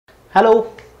Hello,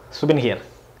 Subin here.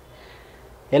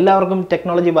 എല്ലാവർക്കും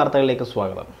technology വാർത്തകളിലേക്ക്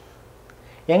സ്വാഗതം.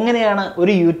 എങ്ങനെയാണ്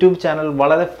ഒരു യൂട്യൂബ് ചാനൽ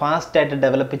വളരെ ഫാസ്റ്റ് ആയിട്ട്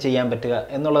ഡെവലപ്പ് ചെയ്യാൻ പറ്റുക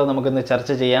എന്നുള്ളത് നമുക്കിന്ന്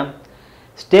ചർച്ച ചെയ്യാം.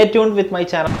 Stay tuned with my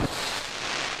channel.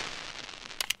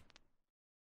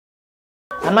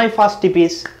 And my first tip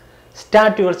is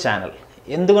start your channel.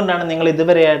 എന്തുകൊണ്ടാണ് നിങ്ങൾ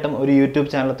ഇതുവരെയായിട്ടും ഒരു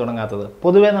യൂട്യൂബ് ചാനൽ തുടങ്ങാത്തത്?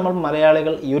 പൊതുവേ നമ്മൾ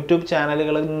മലയാളികൾ യൂട്യൂബ്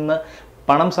ചാനലുകളിൽ നിന്ന്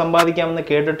പണം സമ്പാദിക്കാമെന്ന്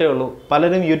കേട്ടിട്ടേ ഉള്ളൂ.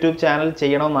 പലരും യൂട്യൂബ് ചാനൽ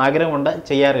ചെയ്യണമെന്ന് ആഗ്രഹമുണ്ട്,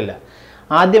 ചെയ്യാറില്ല.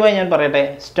 ആദ്യമായി ഞാൻ പറയട്ടെ,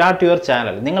 സ്റ്റാർട്ട് യുവർ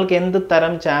ചാനൽ. നിങ്ങൾക്ക് എന്ത്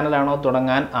തരം ചാനലാണോ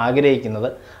തുടങ്ങാൻ ആഗ്രഹിക്കുന്നത്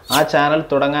ആ ചാനൽ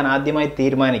തുടങ്ങാൻ ആദ്യമായി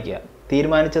തീരുമാനിക്കുക.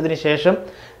 തീരുമാനിച്ചതിന് ശേഷം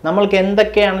നമ്മൾക്ക്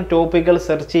എന്തൊക്കെയാണ് ടോപ്പിക്കുകൾ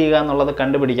സെർച്ച് ചെയ്യുക എന്നുള്ളത്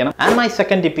കണ്ടുപിടിക്കണം. And my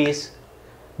second tip is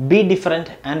be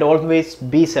different and always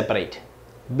be separate.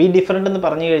 B different എന്ന്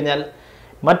പറഞ്ഞു കഴിഞ്ഞാൽ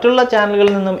മറ്റുള്ള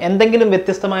ചാനലുകളിൽ നിന്നും എന്തെങ്കിലും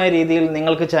വ്യത്യസ്തമായ രീതിയിൽ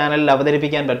നിങ്ങൾക്ക് ചാനലിൽ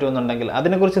അവതരിപ്പിക്കാൻ പറ്റുമെന്നുണ്ടെങ്കിൽ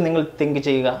അതിനെക്കുറിച്ച് നിങ്ങൾ തിങ്ക്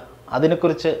ചെയ്യുക.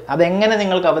 അതിനെക്കുറിച്ച് അതെങ്ങനെ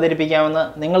നിങ്ങൾക്ക് അവതരിപ്പിക്കാമെന്ന്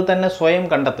നിങ്ങൾ തന്നെ സ്വയം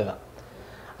കണ്ടെത്തുക.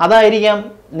 അതായിരിക്കാം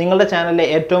നിങ്ങളുടെ ചാനലിലെ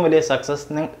ഏറ്റവും വലിയ സക്സസ്.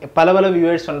 പല പല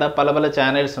വ്യൂവേഴ്സ് ഉണ്ട്, പല പല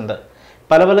ചാനൽസ് ഉണ്ട്.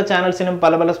 പല പല ചാനൽസിനും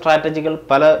പല പല സ്ട്രാറ്റജികൾ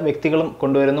പല വ്യക്തികളും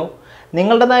കൊണ്ടുവരുന്നു.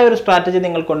 നിങ്ങളുടേതായ ഒരു സ്ട്രാറ്റജി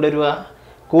നിങ്ങൾ കൊണ്ടുവരിക.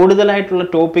 കൂടുതലായിട്ടുള്ള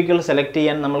ടോപ്പിക്കുകൾ സെലക്ട്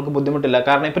ചെയ്യാൻ നമ്മൾക്ക് ബുദ്ധിമുട്ടില്ല.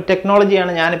 കാരണം ഇപ്പോൾ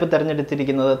ടെക്നോളജിയാണ് ഞാനിപ്പോൾ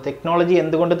തിരഞ്ഞെടുത്തിരിക്കുന്നത്. ടെക്നോളജി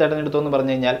എന്തുകൊണ്ട് തിരഞ്ഞെടുത്തു എന്ന്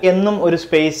പറഞ്ഞു കഴിഞ്ഞാൽ എന്നും ഒരു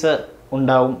സ്പേസ്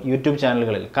ഉണ്ടാവും യൂട്യൂബ്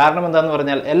ചാനലുകളിൽ. കാരണം എന്താണെന്ന്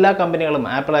പറഞ്ഞാൽ എല്ലാ കമ്പനികളും,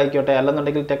 ആപ്പിൾ ആയിക്കോട്ടെ,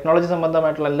 അല്ലെന്നുണ്ടെങ്കിൽ ടെക്നോളജി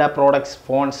സംബന്ധമായിട്ടുള്ള എല്ലാ പ്രോഡക്ട്സ്,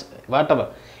 ഫോൺസ്, വാട്ടവർ,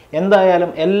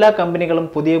 എന്തായാലും എല്ലാ കമ്പനികളും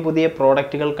പുതിയ പുതിയ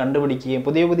പ്രോഡക്റ്റുകൾ കണ്ടുപിടിക്കുകയും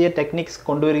പുതിയ പുതിയ ടെക്നിക്സ്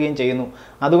കൊണ്ടുവരികയും ചെയ്യുന്നു.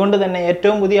 അതുകൊണ്ട് തന്നെ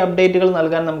ഏറ്റവും പുതിയ അപ്ഡേറ്റുകൾ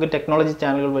നൽകാൻ നമുക്ക് ടെക്നോളജി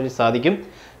ചാനലുകൾ വഴി സാധിക്കും.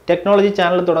 ടെക്നോളജി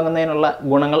ചാനൽ തുടങ്ങുന്നതിനുള്ള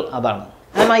ഗുണങ്ങൾ അതാണ്.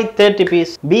 And my third tip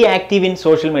is B active in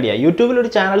social media. യൂട്യൂബിൽ ഒരു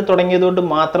ചാനൽ തുടങ്ങിയതുകൊണ്ട്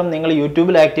മാത്രം നിങ്ങൾ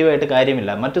യൂട്യൂബിൽ ആക്റ്റീവായിട്ട്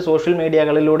കാര്യമില്ല. മറ്റ് സോഷ്യൽ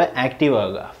മീഡിയകളിലൂടെ ആക്റ്റീവ്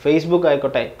ആകുക. ഫേസ്ബുക്ക്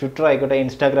ആയിക്കോട്ടെ, ട്വിറ്റർ ആയിക്കോട്ടെ,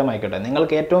 ഇൻസ്റ്റാഗ്രാം ആയിക്കോട്ടെ,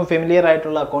 നിങ്ങൾക്ക് ഏറ്റവും ഫെമിലിയർ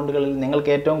ആയിട്ടുള്ള അക്കൗണ്ടുകളിൽ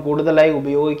നിങ്ങൾക്ക് ഏറ്റവും കൂടുതലായി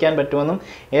ഉപയോഗിക്കാൻ പറ്റുമെന്നും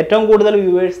ഏറ്റവും കൂടുതൽ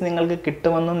വ്യൂവേഴ്സ് നിങ്ങൾക്ക്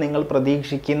കിട്ടുമെന്നും നിങ്ങൾ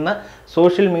പ്രതീക്ഷിക്കുന്ന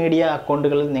സോഷ്യൽ മീഡിയ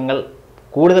അക്കൗണ്ടുകളിൽ നിങ്ങൾ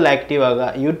കൂടുതൽ ആക്റ്റീവ്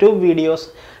ആകുക. YouTube videos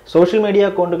social media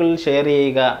അക്കൗണ്ടുകളിൽ share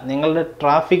ചെയ്യുക. നിങ്ങളുടെ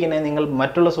ട്രാഫിക്കിനെ നിങ്ങൾ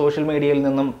മറ്റുള്ള സോഷ്യൽ മീഡിയയിൽ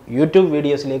നിന്നും യൂട്യൂബ്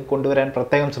വീഡിയോസിലേക്ക് കൊണ്ടുവരാൻ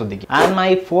പ്രത്യേകം ശ്രദ്ധിക്കുക. And my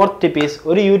fourth tip is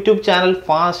ഒരു യൂട്യൂബ് ചാനൽ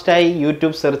ഫാസ്റ്റായി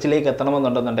യൂട്യൂബ് സെർച്ചിലേക്ക്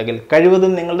എത്തണമെന്നുണ്ടെന്നുണ്ടെങ്കിൽ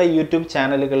കഴിവതും നിങ്ങളുടെ യൂട്യൂബ്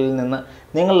ചാനലുകളിൽ നിന്ന്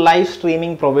നിങ്ങൾ ലൈവ്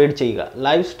സ്ട്രീമിംഗ് പ്രൊവൈഡ് ചെയ്യുക.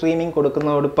 ലൈവ് സ്ട്രീമിംഗ്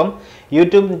കൊടുക്കുന്നതോടൊപ്പം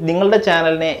യൂട്യൂബ് നിങ്ങളുടെ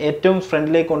ചാനലിനെ ഏറ്റവും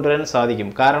ഫ്രണ്ടിലേക്ക് കൊണ്ടുവരാൻ സാധിക്കും.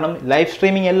 കാരണം ലൈവ്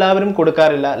സ്ട്രീമിംഗ് എല്ലാവരും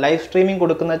കൊടുക്കാറില്ല. ലൈവ് സ്ട്രീമിംഗ്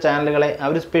കൊടുക്കുന്ന ചാനലുകളെ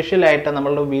അവർ സ്പെഷ്യലായിട്ട്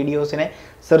നമ്മളുടെ വീഡിയോസിനെ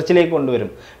സെർച്ചിലേക്ക് കൊണ്ടുവരും.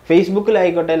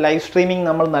 ഫേസ്ബുക്കിലായിക്കോട്ടെ ലൈവ് സ്ട്രീമിംഗ്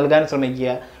നമ്മൾ നൽകാൻ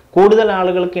ശ്രമിക്കുക. കൂടുതൽ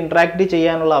ആളുകൾക്ക് ഇൻട്രാക്ട്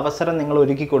ചെയ്യാനുള്ള അവസരം നിങ്ങൾ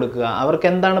ഒരുക്കി കൊടുക്കുക. അവർക്ക്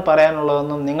എന്താണ്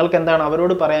പറയാനുള്ളതെന്നും നിങ്ങൾക്ക് എന്താണ്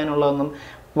അവരോട് പറയാനുള്ളതെന്നും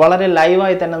വളരെ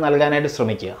ലൈവായി തന്നെ നൽകാനായിട്ട്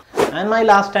ശ്രമിക്കുക. And my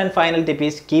last and final tip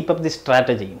is keep up the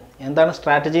strategy. എന്താണ്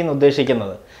സ്ട്രാറ്റജി എന്ന്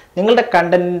ഉദ്ദേശിക്കുന്നത്? നിങ്ങളുടെ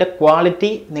കണ്ടന്റിൻ്റെ ക്വാളിറ്റി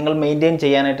നിങ്ങൾ മെയിൻറ്റെയിൻ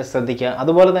ചെയ്യാനായിട്ട് ശ്രദ്ധിക്കുക.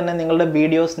 അതുപോലെ തന്നെ നിങ്ങളുടെ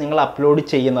വീഡിയോസ് നിങ്ങൾ അപ്ലോഡ്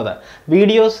ചെയ്യുന്നത്,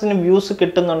 വീഡിയോസിന് വ്യൂസ്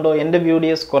കിട്ടുന്നുണ്ടോ? എൻ്റെ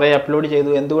വീഡിയോസ് കുറേ അപ്ലോഡ്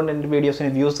ചെയ്തു, എന്തുകൊണ്ട് എൻ്റെ വീഡിയോസിന്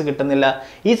വ്യൂസ് കിട്ടുന്നില്ല?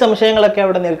 ഈ സംശയങ്ങളൊക്കെ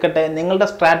അവിടെ നിൽക്കട്ടെ. നിങ്ങളുടെ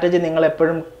സ്ട്രാറ്റജി നിങ്ങൾ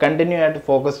എപ്പോഴും കണ്ടിന്യൂ ആയിട്ട്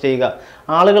ഫോക്കസ് ചെയ്യുക.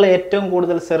 ആളുകൾ ഏറ്റവും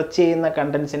കൂടുതൽ സെർച്ച് ചെയ്യുന്ന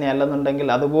കണ്ടൻസിനെ അല്ലെന്നുണ്ടെങ്കിൽ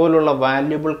അതുപോലുള്ള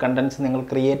വാല്യുബിൾ കണ്ടൻസ് നിങ്ങൾ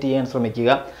ക്രിയേറ്റ് ചെയ്യാൻ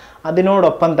ശ്രമിക്കുക.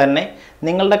 അതിനോടൊപ്പം തന്നെ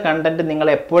നിങ്ങളുടെ കണ്ടൻറ്റ് നിങ്ങൾ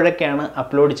എപ്പോഴൊക്കെയാണ്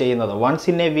അപ്ലോഡ് ചെയ്യുന്നത്, once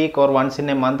in A week or once in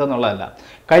A month എന്നുള്ളതല്ല.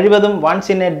 കഴിവതും വൺസ്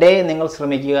ഇൻ എ ഡേ നിങ്ങൾ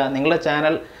ശ്രമിക്കുക. നിങ്ങളുടെ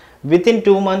ചാനൽ വിത്തിൻ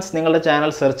 2 months നിങ്ങളുടെ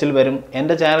ചാനൽ സെർച്ചിൽ വരും.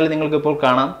 എൻ്റെ ചാനൽ നിങ്ങൾക്കിപ്പോൾ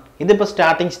കാണാം. ഇതിപ്പോൾ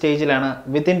സ്റ്റാർട്ടിംഗ് സ്റ്റേജിലാണ്.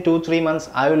 Within 2-3 months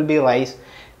I will be rice.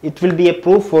 It will be A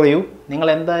proof for you. നിങ്ങൾ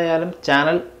എന്തായാലും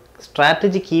ചാനൽ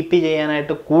സ്ട്രാറ്റജി കീപ്പ്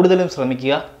ചെയ്യാനായിട്ട് കൂടുതലും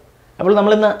ശ്രമിക്കുക. അപ്പോൾ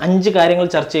നമ്മളിന്ന് 5 കാര്യങ്ങൾ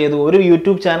ചർച്ച ചെയ്തു. ഒരു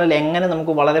യൂട്യൂബ് ചാനൽ എങ്ങനെ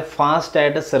നമുക്ക് വളരെ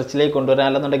ഫാസ്റ്റായിട്ട് സെർച്ചിലേക്ക് കൊണ്ടുവരാം,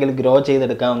 അല്ലെന്നുണ്ടെങ്കിൽ ഗ്രോ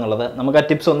ചെയ്തെടുക്കാം എന്നുള്ളത്. നമുക്ക് ആ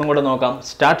ടിപ്സ് ഒന്നും കൂടെ നോക്കാം.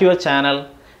 Start your channel,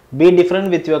 be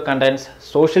different with your contents,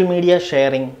 social media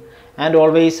sharing, and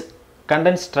always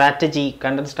content strategy.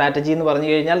 Content strategy എന്ന് പറഞ്ഞു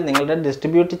കഴിഞ്ഞാൽ നിങ്ങളുടെ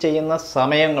ഡിസ്ട്രിബ്യൂട്ട് ചെയ്യുന്ന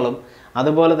സമയങ്ങളും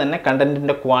അതുപോലെ തന്നെ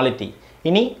കണ്ടൻറ്റിൻ്റെ ക്വാളിറ്റി.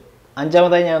 ഇനി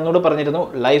 5ാമതായി ഞാൻ ഒന്നുകൂടെ പറഞ്ഞിരുന്നു,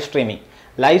 ലൈവ് സ്ട്രീമിംഗ്.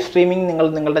 ലൈവ് സ്ട്രീമിംഗ് നിങ്ങൾ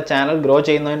നിങ്ങളുടെ ചാനൽ ഗ്രോ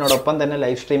ചെയ്യുന്നതിനോടൊപ്പം തന്നെ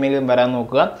ലൈവ് സ്ട്രീമിംഗിലും വരാൻ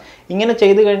നോക്കുക. ഇങ്ങനെ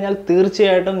ചെയ്തു കഴിഞ്ഞാൽ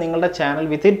തീർച്ചയായിട്ടും നിങ്ങളുടെ ചാനൽ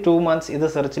വിത്തിൻ 2 months ഇത്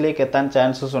സെർച്ചിലേക്ക് എത്താൻ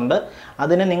ചാൻസസ് ഉണ്ട്.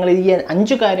 അതിന് നിങ്ങൾ ഈ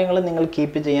 5 കാര്യങ്ങൾ നിങ്ങൾ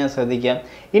കീപ്പ് ചെയ്യാൻ ശ്രദ്ധിക്കുക.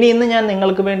 ഇന്ന് ഞാൻ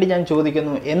നിങ്ങൾക്ക് വേണ്ടി ഞാൻ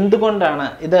ചോദിക്കുന്നു, എന്തുകൊണ്ടാണ്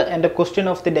ഇത് എൻ്റെ ക്വസ്റ്റ്യൻ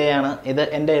ഓഫ് ദി ഡേ ആണ്. ഇത്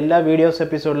എൻ്റെ എല്ലാ വീഡിയോസ്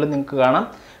എപ്പിസോഡിലും നിങ്ങൾക്ക് കാണാം.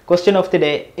 ക്വസ്റ്റ്യൻ ഓഫ് ദി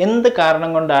ഡേ, എന്ത്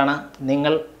കാരണം കൊണ്ടാണ്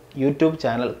നിങ്ങൾ യൂട്യൂബ്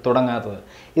ചാനൽ തുടങ്ങാത്തത്?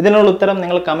 ഇതിനുള്ള ഉത്തരം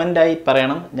നിങ്ങൾ കമൻറ്റായി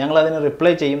പറയണം. ഞങ്ങൾ അതിന്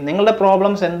റിപ്ലൈ ചെയ്യും. നിങ്ങളുടെ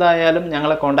പ്രോബ്ലംസ് എന്തായാലും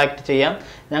ഞങ്ങളെ കോൺടാക്റ്റ് ചെയ്യാം.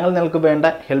 ഞങ്ങൾ നിങ്ങൾക്ക് വേണ്ട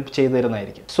ഹെൽപ്പ് ചെയ്തു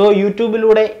തരുന്നതായിരിക്കും. സോ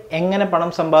യൂട്യൂബിലൂടെ എങ്ങനെ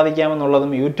പണം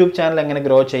സമ്പാദിക്കാമെന്നുള്ളതും യൂട്യൂബ് ചാനൽ എങ്ങനെ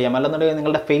ഗ്രോ ചെയ്യാം, അല്ലെന്നുണ്ടെങ്കിൽ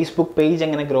നിങ്ങളുടെ ഫേസ്ബുക്ക് പേജ്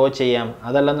എങ്ങനെ ഗ്രോ ചെയ്യാം,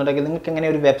 അതല്ലെന്നുണ്ടെങ്കിൽ നിങ്ങൾക്ക് എങ്ങനെ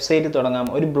ഒരു വെബ്സൈറ്റ് തുടങ്ങാം,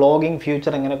 ഒരു ബ്ലോഗിംഗ്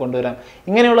ഫ്യൂച്ചർ എങ്ങനെ കൊണ്ടുവരാം,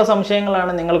 ഇങ്ങനെയുള്ള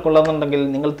സംശയങ്ങളാണ് നിങ്ങൾക്കുള്ളതെന്നുണ്ടെങ്കിൽ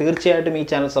നിങ്ങൾ തീർച്ചയായിട്ടും ഈ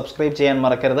ചാനൽ സബ്സ്ക്രൈബ് ചെയ്യാൻ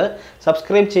മറക്കരുത്.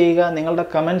 സബ്സ്ക്രൈബ് ചെയ്യുക. നിങ്ങളുടെ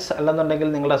കമൻറ്റ്സ് അല്ലെന്നുണ്ടെങ്കിൽ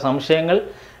നിങ്ങളുടെ സംശയങ്ങൾ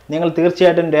നിങ്ങൾ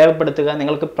തീർച്ചയായിട്ടും രേഖപ്പെടുത്തുക.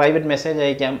 നിങ്ങൾക്ക് പ്രൈവറ്റ് മെസ്സേജ്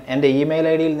അയക്കാം. എൻ്റെ ഇമെയിൽ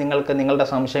ഐ ഡിയിൽ നിങ്ങൾക്ക് നിങ്ങളുടെ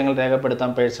സംശയങ്ങൾ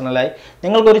രേഖപ്പെടുത്താം പേഴ്സണലായി.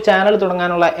 നിങ്ങൾക്കൊരു ചാനൽ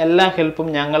തുടങ്ങാനുള്ള എല്ലാ ഹെൽപ്പും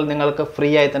ഞങ്ങൾ നിങ്ങൾക്ക് ഫ്രീ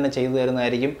ആയി തന്നെ ചെയ്തു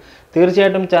തരുന്നതായിരിക്കും.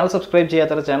 തീർച്ചയായിട്ടും ചാനൽ സബ്സ്ക്രൈബ്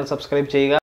ചെയ്യാത്തവർ ചാനൽ സബ്സ്ക്രൈബ് ചെയ്യുക.